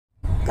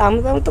काम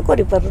दाम तो कर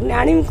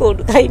आनी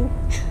कौट खाई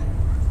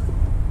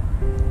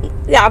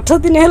 8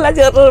 दिन है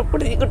ज्वर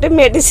पड़ी गोटे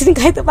मेडिसिन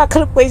खाई तो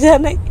पाखर पैसा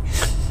ना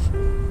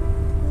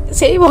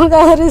से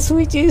भंगा घरे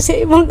शुई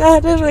से भंगा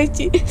घरे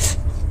रही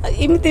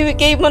इमती भी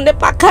कई मन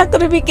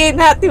पाखाकर भी कई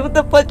ना मत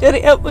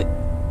पचरिया।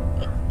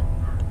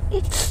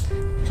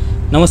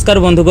 नमस्कार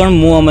बंधुगण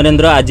मु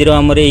अमरेंद्र आज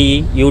आमर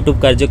यूट्यूब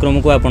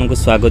कार्यक्रम को आपको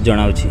स्वागत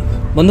जनाऊँगी।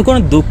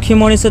 बंधुगण दुखी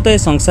मनीष तो ये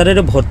संसार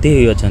में भर्ती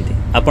होती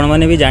आपण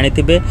मैंने भी जानी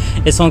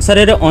ए संसार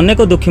में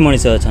अनेक दुखी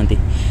मनीष अच्छा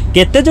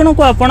केते जन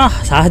को आपण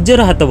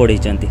साहाय्यर हाथ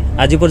बढ़ाई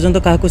आज पर्यंत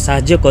क्या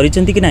साहाय्य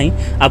करिसेंती कि नहीं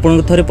आपन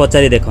को थोड़े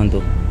पचारि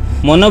देखंतु।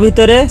 मन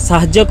भितर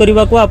साहाय्य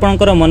करने को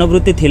आपणकर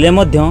मनोवृत्ति थिले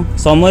मध्य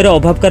समय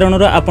अभाव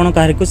कारण आपण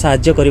काहे को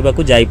साहाय्य करने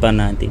को जाई पार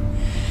नांती।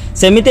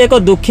 सेमिति एक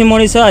दुखी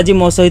मनीष आज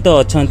मो सहित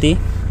अछंती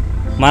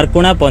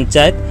मारकुणा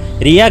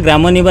पंचायत रिया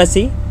ग्राम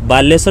निवासी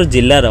बालेश्वर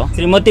जिल्लार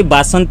श्रीमती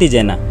बासंती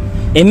जेना।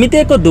 एमिति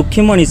एक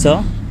दुखी मनीष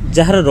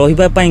जार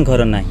रहिबा पई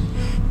घर नाही,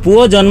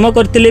 पुओ जन्म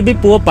करतिले भी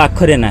पुओ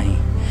पाखरे नाही,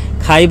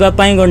 खाइबा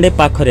पई गंडे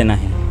पाखरे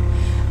नाही।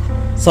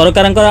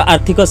 सरकारंकर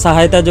आर्थिक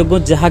सहायता जोगु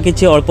जहा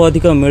किछि अल्प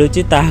अधिक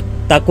मिलुछि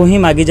ताकू ही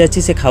मागी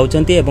जाछि से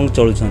खाउछंती एवं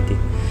चलुछंती।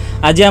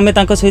 आज आमे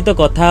तांको सहित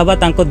कथा हबा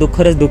तांको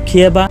दुखरे दुखी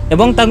हेबा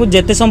एवं तांको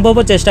जेते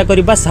संभव चेष्टा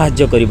करिबा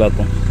साहाय्य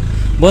करिबाकू।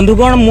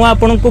 बंधुगण मु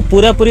आपनकु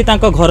पूरा पूरी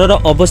तांको घरर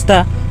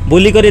अवस्था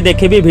बुली करी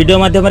देखेबी वीडियो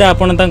माध्यम रे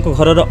आपण तांको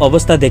घरर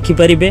अवस्था देखि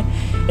परिबे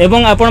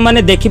एवं आपण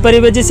माने देखि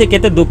परिबे जे से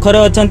केते दुखरे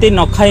अछंती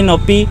न खाई न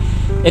पी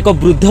एक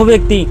वृद्ध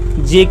व्यक्ति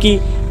जे कि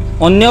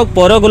अन्य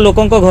पर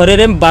लोकंक घरे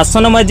रे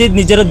बासन माजी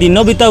निजर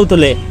दिन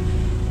बिताउतले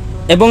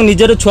एवं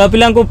निजर छुआ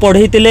पिला को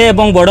पढ़ेइतिले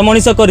एवं बड़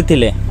मनीष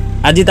करथिले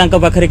आज तांको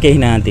पाखरे केही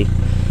नांती।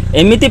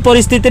 एमिति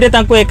परिस्थिति रे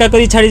तांको एका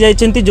करी छाड़ी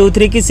जाइछंती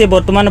जोथरे कि से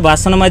वर्तमान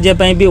बासन माजिया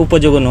पई भी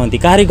उपयोग नहंती,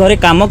 काहारी घरे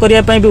काम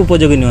करिया पई भी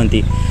उपयोगी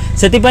नहंती,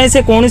 सेति पई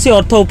से कोनोसी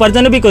अर्थ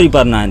उपार्जन भी करि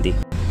पार नांती।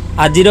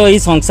 आजिर एही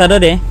संसार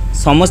रे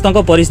समस्तक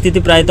परिस्थिति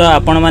प्रायतः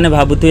आपण माने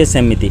भाबुथुए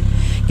सेमिति,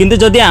 किंतु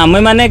जदि आमे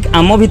माने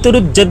आम भितरु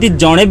जदि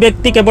जणे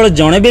व्यक्ति केवल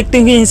जणे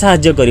व्यक्ति ही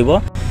साहाय्य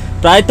करिवो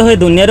प्रायतः ए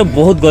दुनिया रे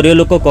बहुत गरीब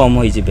लोक कम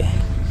होई जिवे।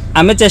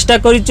 आमे चेष्टा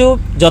करिचु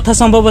यथा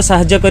संभव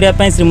साहाय्य करिया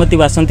पई श्रीमती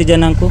बासंती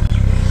जेना को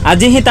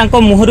आज ही तांको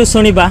मुहरु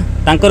सुनिबा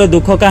तांकर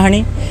दुख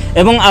कहानी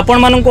एवं आपण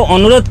माननको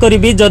अनुरोध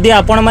करिबी जदि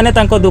आपण माने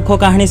तांको दुख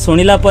कहानी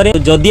सुनिला परे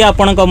जदि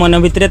आपणको मन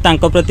भितरे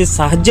तांको प्रति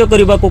साहाय्य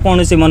करिबा को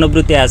कोनोसी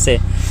मनोवृत्ति आसे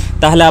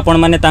ताहले आपण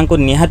माने तांको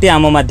निहाती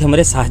आम माध्यम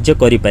रे साहाय्य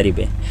करि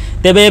परिबे।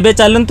 तेबे एबे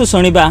चलंतु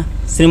सुनिबा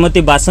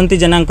श्रीमती बासंती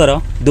जेनांकर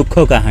दुख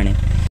कहानी।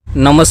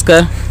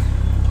 नमस्कार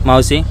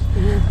माउसी,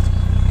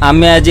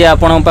 आमे आज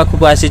आपण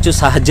पाखु आसीचु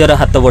साहाय्यर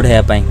हाथ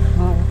बढ़ाया पई।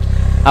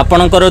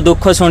 आपणकर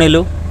दुख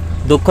सुनिलु,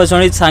 दुख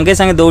शुणी सांगे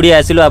सांगे दौड़ी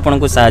आसिलु आपन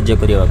को साहाय्य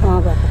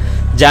करिवा।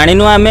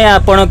 जानिनु आमे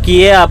आपण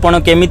किए आपण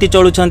केमिति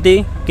चलुछंती,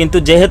 किंतु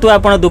जेहेतु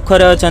आपण दुख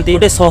रे अछंती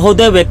गोटे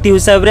सहोदय व्यक्ति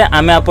हिसाब रे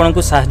आमे आपण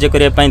को साहाय्य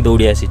करिया पई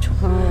दौड़ी आसीछु।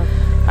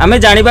 आमे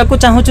जानिबा को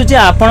चाहूछु जे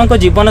आपण को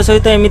जीवन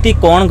सहित एमिति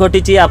कोन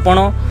घटिची,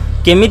 आपण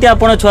केमिति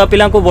आपण छुआ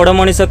पिला को बड़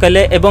मनीष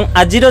कले एवं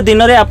आजिर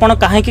दिन रे आपण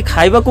काहे कि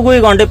खाइबा को कोई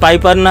गंडे पाई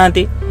पार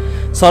नांती,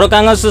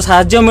 सरकार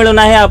साहाय्य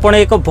मिलूना है। आप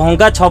एक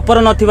भंगा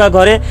छपर नथिबा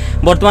घरे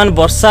वर्तमान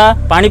वर्षा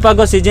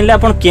पाणीपाग सीजन ले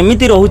आपण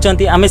केमिति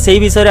रहउचंती आमे सेही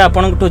विषय रे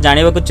आपनठो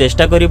जानिबा को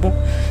चेष्टा करिवु,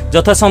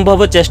 यथा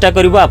संभव चेष्टा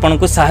करिवु आपन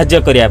को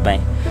साहाय्य करिया पई।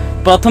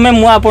 प्रथमे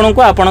मु आपन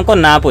को आपनको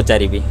ना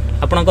पचारिबी,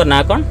 आपनको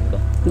ना कोन?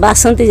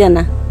 बासंती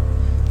जना।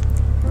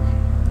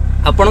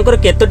 आपनकर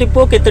केतोटी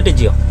पो केतोटी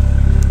जियो?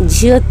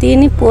 जियो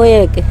 3 पो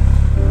 1।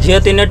 झियो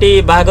 3टी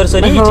बाहागर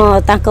सरी? हां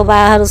ताको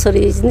बाहागर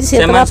सरी से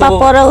तो बापा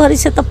पर घर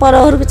से तो पर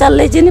घर को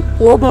चले जिनी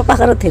पो मो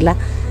पाखर थिला।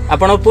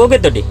 आपण पो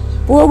केतोटी?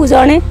 पो को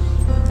जणे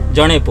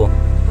जणे पो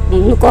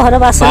कहर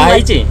बासन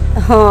बाहाइची?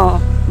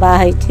 हां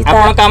बाहाइची।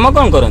 आपण काम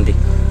कोन करंती?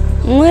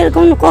 मु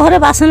एरकम कहरे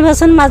बासन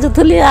बासन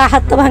माजुथली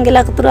हाथ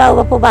भांगिला कतरो आ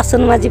बापा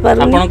बासन माजी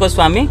पारु। आपण को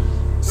स्वामी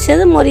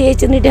से मरि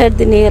एचनी ढेर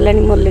दिन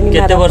हेलानी मरलेनी।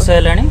 केते वर्ष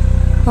हेलानी?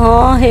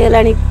 हां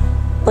हेलानी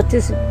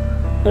 25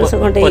 वर्ष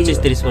घंटे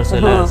 25-30 वर्ष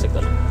हेलानी से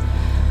कर।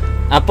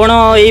 आपण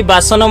एई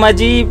बासन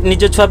माजी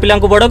निज छुआ पिला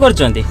को बड़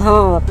करचंती?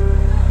 हां।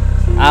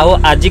 आउ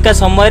आजिका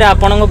समय रे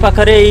आपन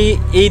पाखरे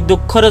एई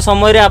दुखर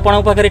समय रे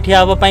आपन पाखरे ठिया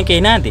होबा पई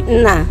केही नांती?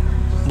 ना।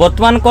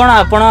 वर्तमान कोन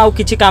आपन आउ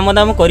किछि काम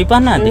दाम करि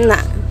पार नांती? ना।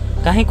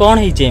 काहे कोन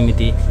हेइ जे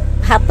एमिति?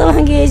 हाथ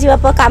भांगी एइ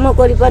बापा काम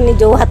करि पारनी,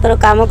 जो हाथर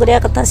काम करिया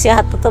कथा से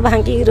हाथ तो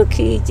भांगी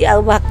रखी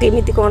आउ बाकी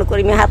एमिति कोन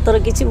करिमे, हाथर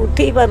किछि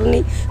उठेई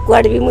पारुनी,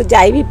 कुआड भी मु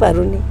जाई भी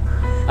पारुनी।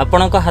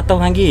 आपन को हाथ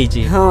भांगी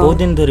हेइ बहुत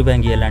दिन धरि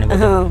भांगी हेलानी?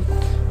 हां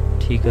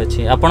ठीक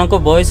अछि। आपन को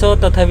बयस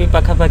तथापि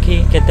पाखा पाखी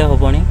केते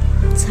होबणी?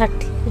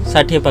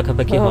 60 पाखा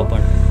पाखी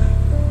होबणी।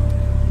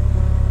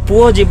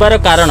 पुओ जीवार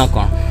कारण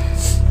कोन?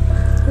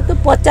 तो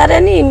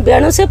पचारेनी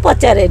बेणु से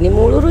पचारेनी,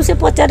 मूलरू से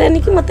पचारेनी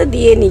कि मते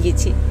दिएनी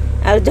किछि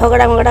आ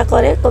झगड़ा मगड़ा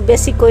करे को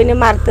बेसी कोइने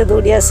मारते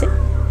दौड़ी आसे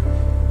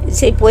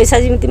से पैसा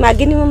जिमती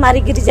मागिनी मो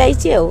मारी गिरी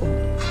जाईची। आ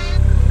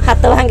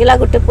हाथ भांगिला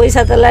गोटे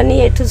पैसा दलानी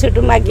एठु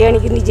सेठु मागी आनी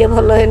कि निजे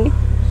भलो हेनी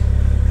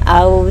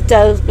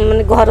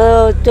माने घर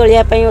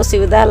चलिया पई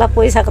असुविधा हला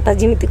पैसा कथा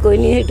जिमिति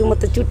कोइनी हेटु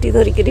मते चुट्टी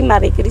धरि करी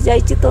मारी करी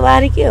जाईची तो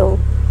बाहरी के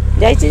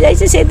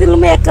जाईची से दिन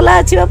में एकला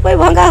अछि बापा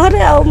भंगा घरे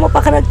आ मो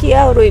पाखरा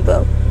किया रोइबा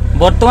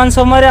वर्तमान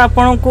समय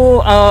आपण को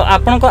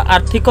आपण को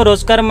आर्थिक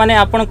रोजगार माने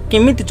आपण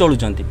केमिति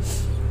चलुचंती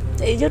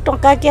ए जो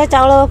टंका किया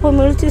चावल बाप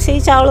मिलुची सेही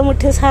चावल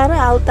मुठे सार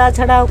आ ता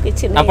छडा आ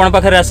किछि नै आपण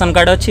पाखे राशन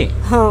कार्ड अछि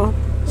हां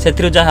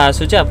सेथिरु जहा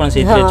आसुची आपण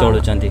सेथिरे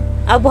चलुचंती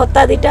आ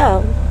भत्ता दिटा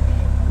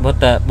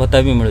भत्ता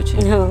भत्ता भी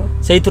मिलुची हां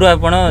सेथिरु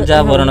आपण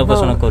जहा भरण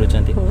पोषण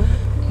करूचंती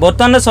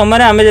वर्तमान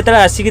समय आमे जेतला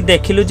आसिक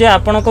देखिलु जे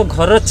आपण को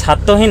घर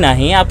छात ही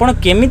नाही आपण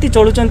केमिति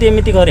चलुचंती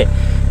एमिति घरे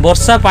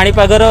वर्षा पानी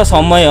पागर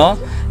समय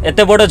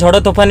एते बड़ झड़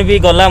तोफान भी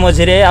गला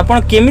मझिरे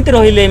आपण केमिति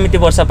रहिले एमिति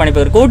वर्षा पानी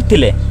पागर कोठ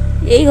थिले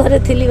एई घरे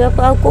थिली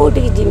बापा आ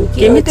कोठी जिमि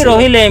केमिति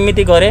रहिले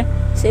एमिति घरे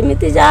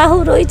सेमिति जा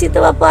हो रहिछि त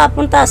बापा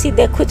आपण त आसी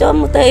देखुछ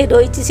मु त एई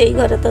रहिछि सेई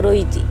घरे त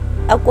रहिछि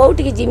आ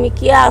कोठी जिमि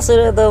किया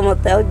आश्रय द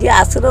मत आ जे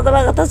आश्रय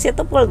दबा कथा से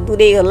त पळ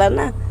दूरे गला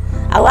ना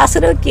आ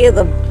आश्रय के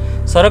दब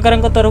सरकार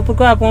तरफ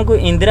को आपन को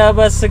इंदिरा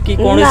आवास की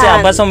कोन से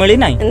आवास मिली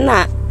नाही ना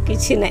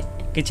किछि नाही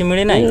किछि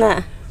मिली नाही ना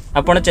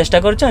आपण चेष्टा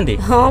करचंती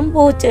हम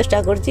बहुत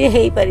चेष्टा करछि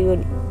हेई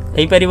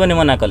परिबोनी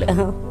मना कले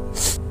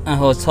हां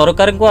हो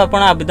सरकार को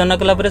आपण आवेदन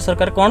कला पर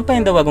सरकार कोन पई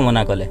देबा को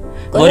मना कले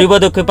गरीब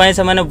दुखी पई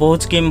से माने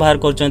बहुत स्कीम बाहर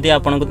करचंती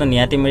आपण को तो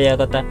नियाती मिलिया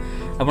कथा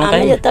आपण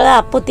काई जेतला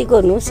आपत्ति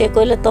करनु से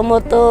कहले तमर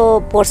तो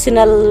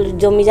पर्सनल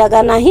जमी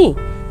जागा नाही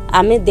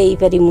आमे देई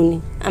परिमुनी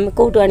आमे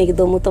कोठु आनी के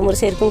दमु तमर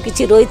सेरकम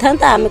किछि रोई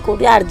थांता आमे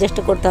कोठु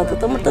एडजस्ट करता तो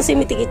तमर तो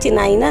सेमिति किछि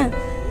नाही ना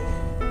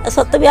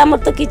सत्य भी हमर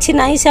तो किछि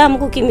नाही से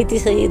हमको किमिति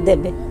सही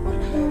देबे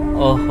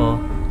ओहो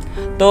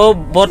तो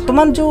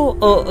वर्तमान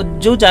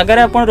जो जगह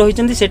रे आपण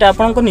रहिचंती सेटा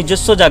आपण को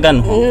निजस्व जगह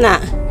न ना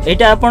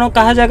एटा आपण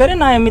कहा जगह रे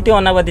ना एमिति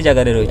अनाबादी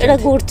जगह रे रहिचंती एटा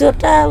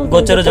गोचरटा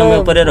गोचर जमी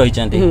ऊपर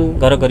रहिचंती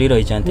घर करी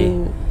रहिचंती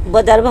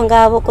बाजार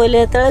भंगा हबो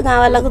कहले तळे गां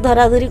वाला को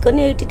धरा धरी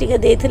कनी एटी टिके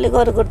देथिले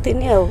घर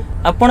करथिनी आ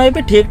आपण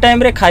एबे ठीक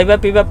टाइम रे खाइबा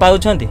पीबा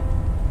पाउछंती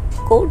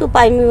कोठु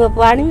पाइमी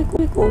बापा आनी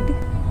कोठि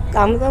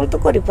काम काम तो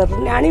करि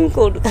परनी आनी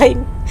कोठु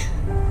खाइमी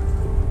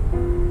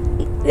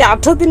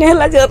 8 दिन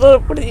हैला जर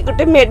पड़ी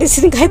गोटे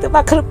मेडिसिन खाइ तो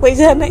पाखर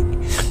पैसा नै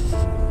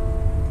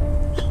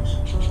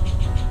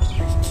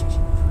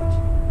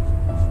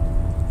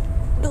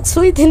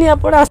सुई थिनी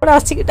आपण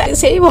आसी के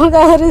सेही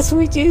भंगा हरे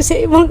सुईची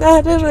सेही भंगा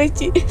हरे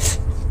रहिची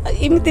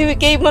इमिति भी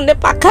केही मने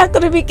पाखा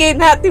कर भी केही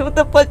नाती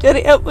मते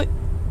पचरी अब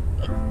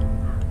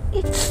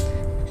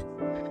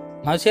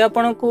मासी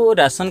आपण को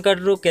राशन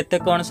कार्ड रो केते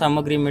कोन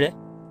सामग्री मिले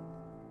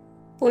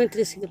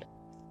 35 किलो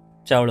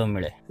चावल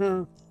मिले हां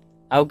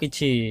आउ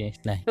किछि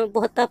नाही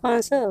भत्ता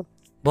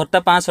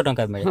 500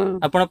 टंका मिले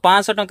आपण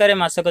 500 टंका रे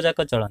मासक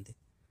जाक चलंती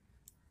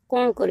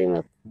कोन करी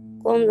म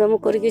कम दम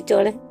करी के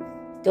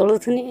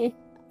चलुथनी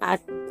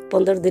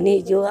 8-15 दिन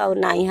जो आ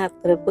नाही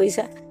हाथ रे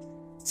पैसा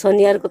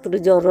शनिवार कतु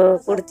ज्वर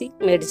पड़ती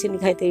मेडिसिन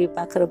खाइते भी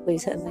पाखर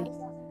पैसा नहीं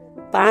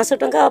 500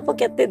 टंका आप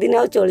केते दिन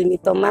आ चलिमी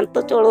तमान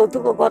तो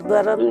चलौथुबो घर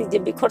द्वार निजे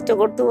भी खर्च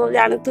करथुबो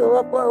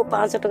जानथुबो बाप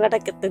आ 500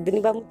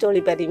 टंका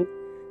चली पारिमी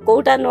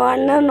कोटा न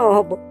आना न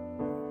हबो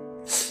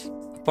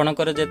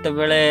आपणकर जेते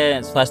बेले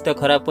स्वास्थ्य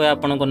खराब होय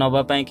आपन को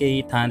नबा पई के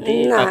ही थांती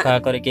पाखा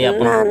करे के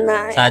आपन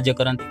सहाय्य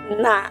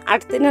करंती ना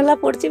 8 दिन हला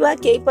पड़ची बा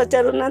केई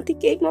पचारू नाथी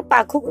केई मो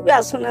पाखु को भी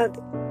आसु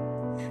नाथी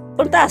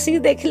पर त आसी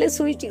देखले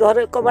सुईची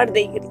घर कबाड़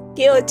देई करी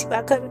के अछि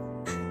पाखर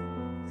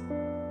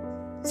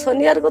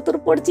शनिवार कतुर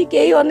पड़ची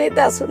केई अनेत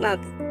आसु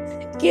नाथी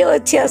के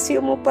अछि आसी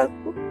मो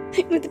पाखु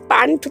इमिति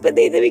पानी ठुपे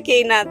देई देबी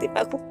केई नाथी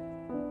पाखु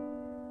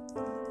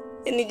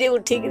निजे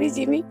उठी करी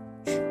जिमी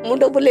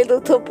मुंड बुले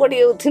दो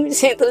पड़ी उठमी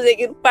से तो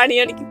जाके पानी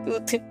आनी की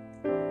पीउथि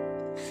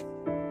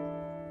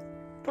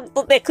पर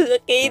तो देखो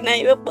केई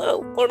नाही बाबा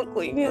कोन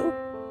कोइमी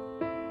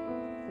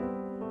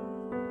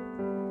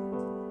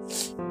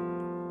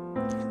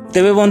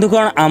तेबे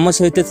बंधुगण आम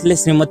सहित थिले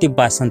श्रीमती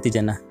बासंती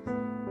जेना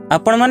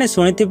आपण माने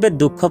सुनिथिबे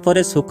दुख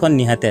परे सुख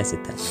निहाते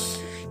आसीथा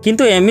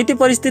किंतु एमिति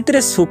परिस्थिति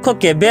रे सुख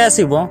केबे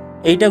आसीबो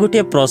एटा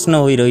गोटे प्रश्न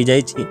होई रही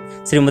जाइछि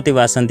श्रीमती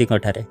बासंती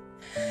कठारे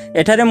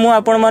एठारे मु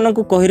आपण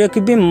मानकु कहि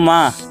रखिबी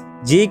मां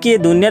जी कि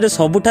दुनिया रे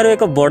सबुठारो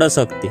एक बड़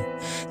शक्ति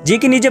जी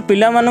कि निजे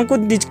पिला मानकु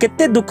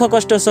केते दुख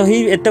कष्ट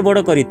सही एते बड़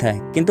करि थाए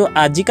किंतु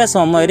आजिका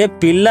समय रे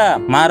पिला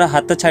मार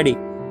हाथ छाड़ी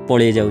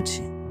पळे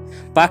जाउछि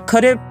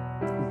पाखरे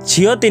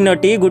झियो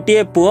 3टी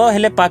गोटे पुओ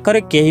हेले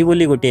पाखरे केही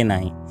बोली गोटे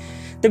नाही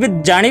तेबे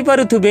जानि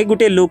पारुथुबे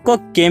गोटे लोक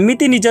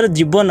केमिति निजर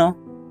जीवन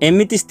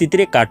एमिति स्थिति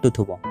रे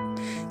काटुथुबो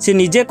से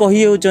निजे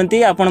कहि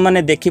होउचंती आपण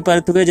माने देखि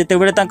पारुथुबे जेते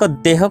बेले तांको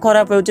देह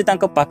खराब होउची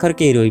तांको पाखर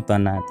केही रहि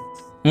पानाती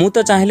मु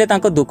तो चाहिले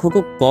तांको दुख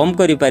को कम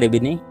करि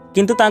पारेबिनी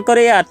किंतु तांकर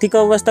ए आर्थिक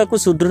अवस्था को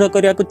सुदृढ़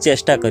करिया को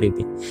चेष्टा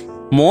करिबी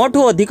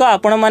मोठो अधिक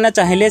आपण माने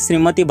चाहिले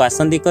श्रीमती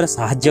बासंती कर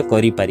सहाय्य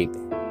करि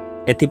पारिबे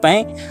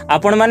एथिपाई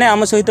आपण माने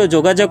आम सहित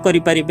जोगाजोग करि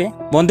पारिबे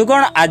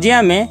बंधुगण आज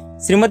आमे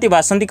श्रीमती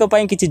बासंती को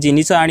पाई किछि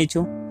जिनिस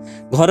आनिछु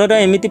घरर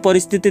एमिति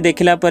परिस्थिति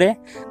देखिला परे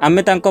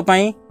आमे तांको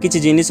पाई किछि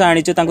जिनिस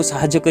आनिछु तांको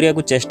सहाय्य करिया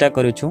को चेष्टा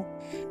करूछु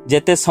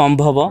जेते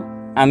संभव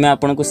आमे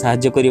आपण को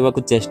सहाय्य करिवा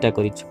को चेष्टा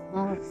करिछु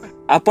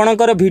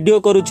आपणकर वीडियो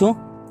करूछु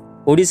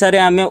ओडिसा रे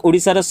आमे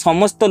ओडिसा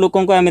समस्त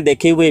लोकों को आमे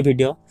देखैबो ए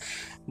वीडियो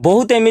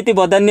बहुत एमिति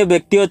बदान्य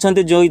व्यक्ति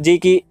अछंती जो जे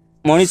कि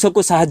मनीष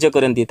को सहाय्य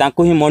करंती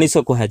ताको ही मनीष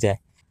कहा जाए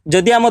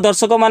जदि आम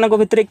दर्शक मान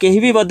भितर कहीं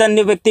भी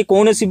बदान्य व्यक्ति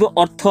कौन भी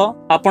अर्थ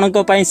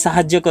आपण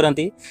साहाय्य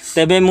करती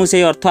तेबे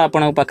मुझे अर्थ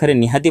आपण पाखे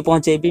निहाती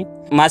पहुँचेबी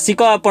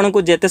मासिक आपण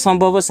को जिते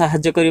संभव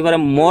साहाय्य कर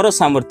मोर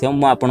सामर्थ्य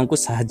मु आपन को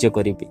साहाय्य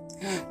करी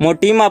मो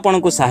टीम आपण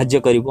को साहाय्य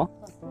करिवो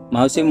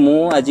माउसी मु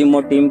आज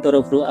मो टीम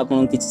तरफ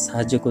आपन किसी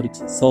साहाय्य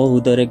करिछि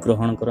सहृदय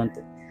ग्रहण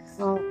करंतु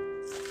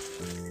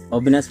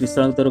अविनाश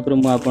विश्वास तरफ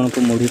मु आपन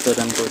को मुढ़ी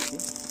प्रदान करछि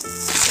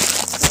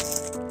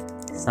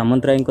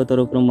सामंतराय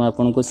तरफ मु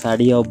आपन को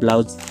साड़ी और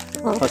ब्लाउज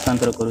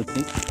हस्तांतर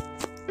करुछि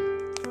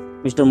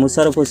मिस्टर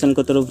मुशारफ हुसैन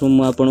तरफ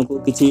मु आपन को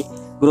किसी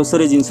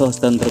ग्रोसरी जिनस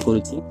हस्तांतर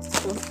करुछि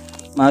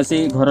माउसी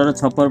घर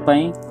छपर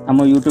पाई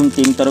आम यूट्यूब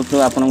टीम तरफ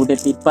आपन गोटे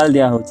तिरपाल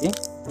दिया होछि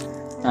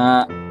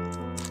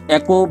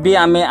एको भी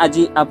आमे आज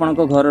आपण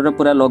घर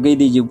पूरा लगे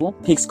दीजिबू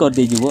फिक्स कर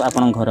दीजिबू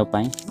आपण घर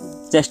पाई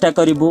चेष्टा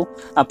करिबू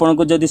आपण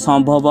को जदि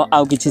संभव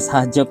आउ किछि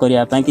साहाय्य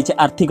करिया पाई किछि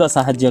आर्थिक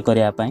साहाय्य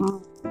करिया पाई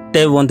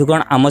ते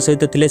बंधुगण आम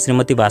सहित थिले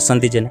श्रीमती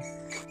बासंती जेना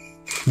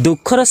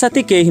दुखर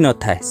साथी केही न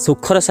थाए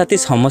सुखर साथी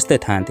समस्ते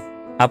थांते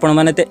आपण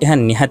माने ते यह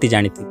निहाती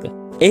जानिथिबे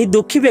एही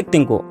दुखी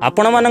व्यक्ति को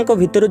आपण मानक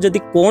भितर जदि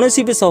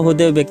कोनोसी भी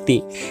सहृदय व्यक्ति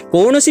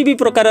कोनोसी भी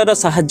प्रकार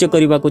साहाय्य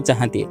करने को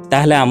चाहती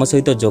ताहले आम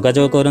सहित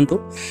जोगाजोग करंतु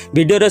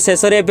वीडियो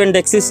शेष में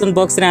डिस्क्रिप्शन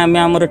बॉक्स रे आमे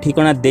हमर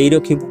ठिकाना देई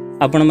रखिबु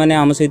आपण माने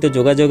आम सहित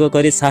जोगाजोग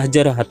करी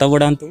साहाय्यर हाथ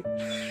बढ़ातु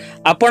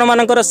आपण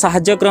मानकर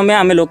साहाय्य क्रमे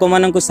आमे लोक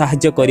मानक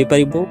साहाय्य करि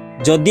परिबु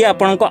जदि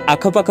आपणक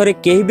आखपाखरे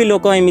केही भी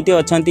लोक एमिति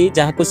अछंती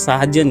जाहाकु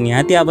साहाय्य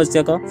निहाती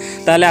आवश्यक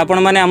ताले आपण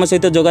माने आम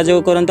सहित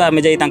जोगाजोग करंतु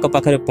आमे जाई तांको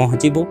पाखरे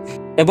पहुँचीबु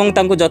एवं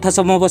तांको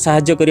यथासंभव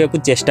साहाय्य करियाकु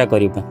चेष्टा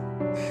करिबु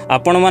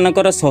आपण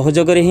मानकर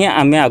सहयोग रे ही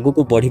आमे आगु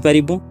को बढ़ी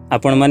परिबु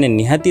आपण माने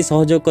निहाती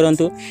सहयोग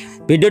करंतु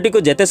वीडियोटी को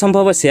जेते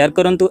संभव शेयर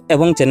करंतु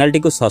एवं चैनल टी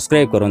को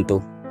सब्सक्राइब करंतु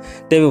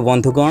तेबे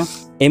बंधुगण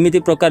एमिति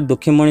प्रकार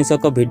दुखी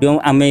मनीषक वीडियो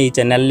आमे ई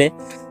चैनल ले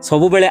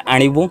सब बेले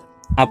आनिबु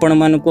आपण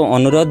मानक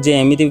अनुरोध जे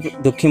एमिति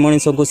दुखी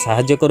मनीष को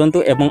साहाय्य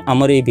करंतु एवं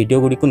आमर ये वीडियो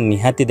गुडी को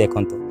निहाती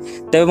देखंतु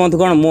तेबे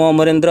बंधुगण मु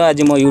अमरेंद्र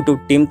आज मो यूट्यूब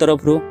टीम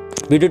तरफ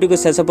वीडियोटी को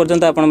शेष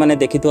पर्यंत आपण माने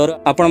देखिथवार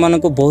आपण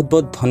मानक बहुत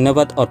बहुत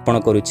धन्यवाद अर्पण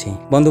करूछि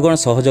बंधुगण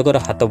सहयोगर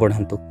हाथ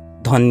बढ़ांतु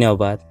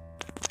धन्यवाद।